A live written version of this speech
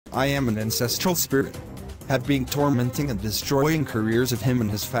I am an ancestral spirit, have been tormenting and destroying careers of him and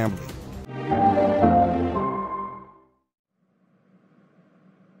his family.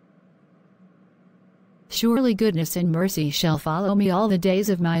 Surely goodness and mercy shall follow me all the days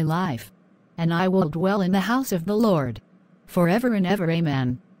of my life, and I will dwell in the house of the Lord forever and ever.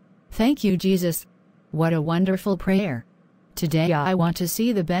 Amen. Thank you, Jesus. What a wonderful prayer. Today I want to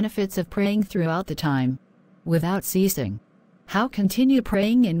see the benefits of praying throughout the time, without ceasing. How continue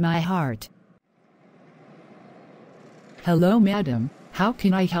praying in my heart. Hello, madam. How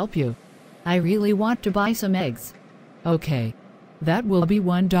can I help you? I really want to buy some eggs. Okay. That will be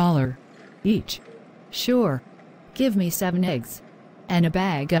 $1 each. Sure. Give me 7 eggs. And a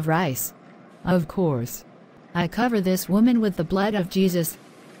bag of rice. Of course. I cover this woman with the blood of Jesus.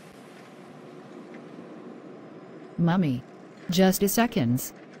 Mummy. Just a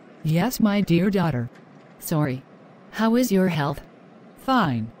second. Yes, my dear daughter. Sorry. How is your health?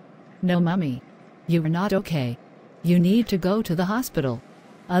 Fine. No, Mummy. You are not okay. You need to go to the hospital.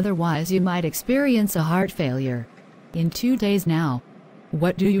 Otherwise you might experience a heart failure. In 2 days now.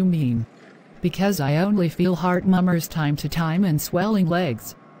 What do you mean? Because I only feel heart murmurs time to time and swelling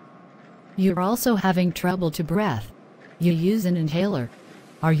legs. You're also having trouble to breath. You use an inhaler.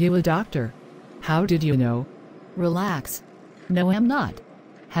 Are you a doctor? How did you know? Relax. No, I'm not.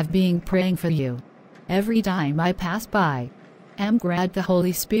 Have been praying for you. Every time I pass by. I'm glad the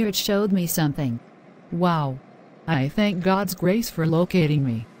Holy Spirit showed me something. Wow. I thank God's grace for locating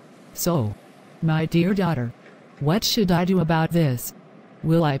me. So, my dear daughter, what should I do about this?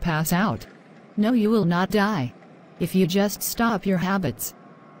 Will I pass out? No, you will not die. If you just stop your habits.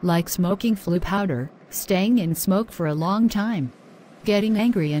 Like smoking flue powder, staying in smoke for a long time, getting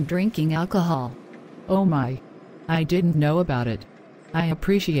angry and drinking alcohol. Oh my. I didn't know about it. I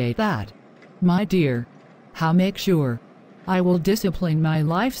appreciate that. My dear. How make sure. I will discipline my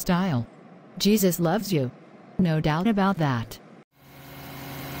lifestyle. Jesus loves you. No doubt about that.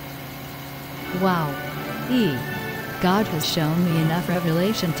 Wow. God has shown me enough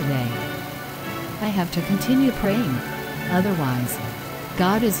revelation today. I have to continue praying. Otherwise,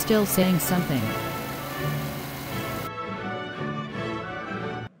 God is still saying something.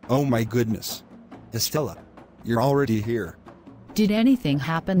 Oh my goodness. Estella, you're already here. Did anything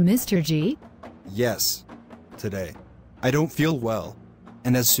happen, Mr. G? Yes. Today. I don't feel well.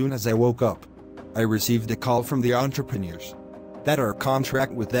 And as soon as I woke up, I received a call from the entrepreneurs that our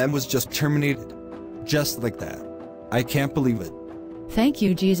contract with them was just terminated. Just like that. I can't believe it. Thank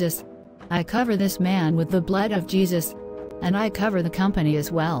you, Jesus. I cover this man with the blood of Jesus, and I cover the company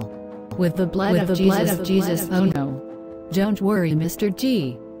as well. With the blood of Jesus. Oh no. Don't worry, Mr.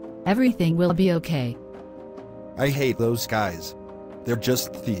 G. Everything will be okay. I hate those guys. They're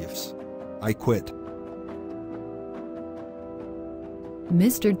just thieves. I quit.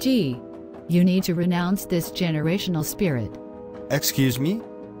 Mr. G. You need to renounce this generational spirit. Excuse me?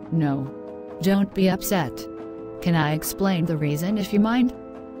 No. Don't be upset. Can I explain the reason if you mind?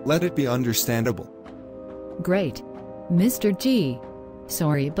 Let it be understandable. Great. Mr. G.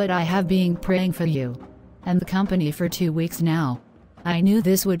 Sorry, but I have been praying for you and the company for 2 weeks now. I knew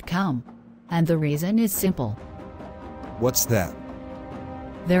this would come. And the reason is simple. What's that?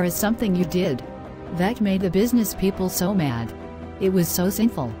 There is something you did that made the business people so mad. It was so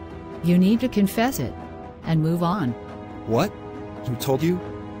sinful. You need to confess it and move on. What? Who told you?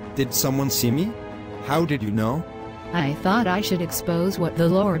 Did someone see me? How did you know? I thought I should expose what the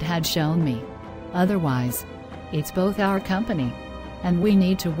Lord had shown me. Otherwise, it's both our company, and we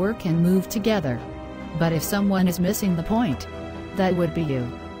need to work and move together. But if someone is missing the point, that would be you.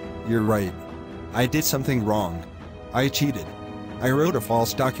 You're right. I did something wrong. I cheated. I wrote a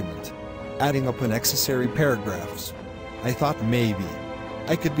false document, adding up unnecessary paragraphs. I thought maybe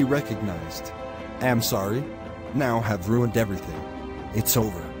I could be recognized. I'm sorry. Now have ruined everything. It's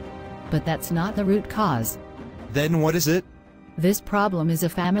over. But that's not the root cause. Then what is it? This problem is a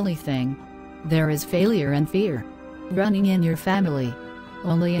family thing. There is failure and fear running in your family.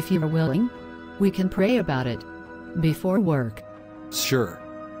 Only if you're willing, we can pray about it before work. Sure.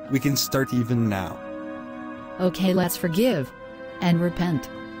 We can start even now. Okay, let's forgive and repent.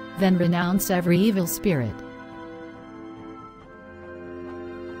 Then renounce every evil spirit.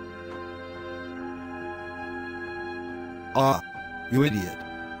 Ah, you idiot.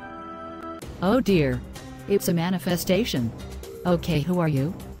 Oh dear. It's a manifestation. Okay, who are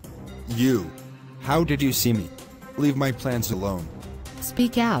you? You. How did you see me? Leave my plans alone.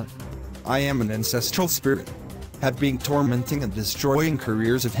 Speak out. I am an ancestral spirit, have been tormenting and destroying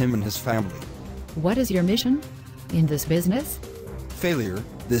careers of him and his family. What is your mission in this business? Failure.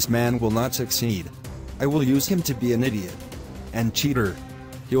 This man will not succeed. I will use him to be an idiot and cheater.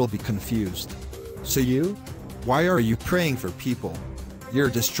 he will be confused. So you? Why are you praying for people? You're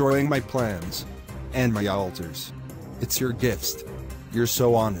destroying my plans. And my altars. It's your gifts. You're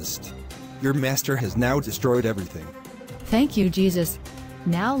so honest. Your master has now destroyed everything. Thank you, Jesus.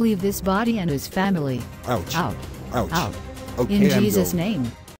 Now leave this body and his family. Ouch. Out. Ouch. Out. Okay, In I'm Jesus' going.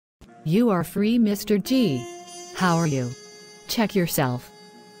 name. You are free, Mr. G. How are you? Check yourself.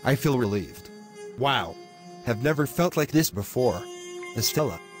 I feel relieved. Wow. Have never felt like this before.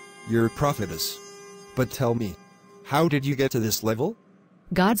 Estella, you're a prophetess. But tell me, how did you get to this level?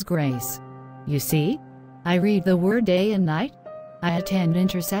 God's grace. You see? I read the word day and night. I attend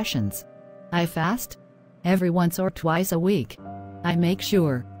intercessions. I fast. Every once or twice a week. I make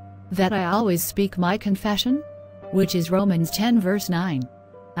sure that I always speak my confession, which is Romans 10 verse 9.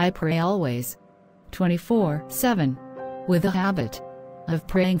 I pray always, 24/7, with a habit of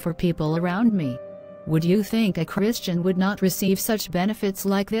praying for people around me. Would you think a Christian would not receive such benefits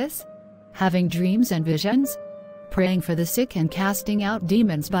like this? Having dreams and visions? Praying for the sick and casting out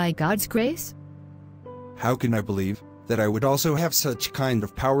demons by God's grace? How can I believe that I would also have such kind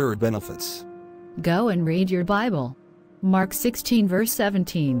of power or benefits? Go and read your Bible. Mark 16 verse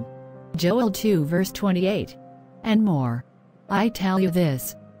 17, Joel 2 verse 28, and more. I tell you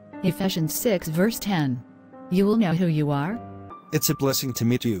this, Ephesians 6 verse 10. You will know who you are. It's a blessing to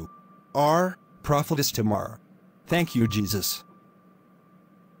meet you. Our prophetess Tamar. Thank you, Jesus.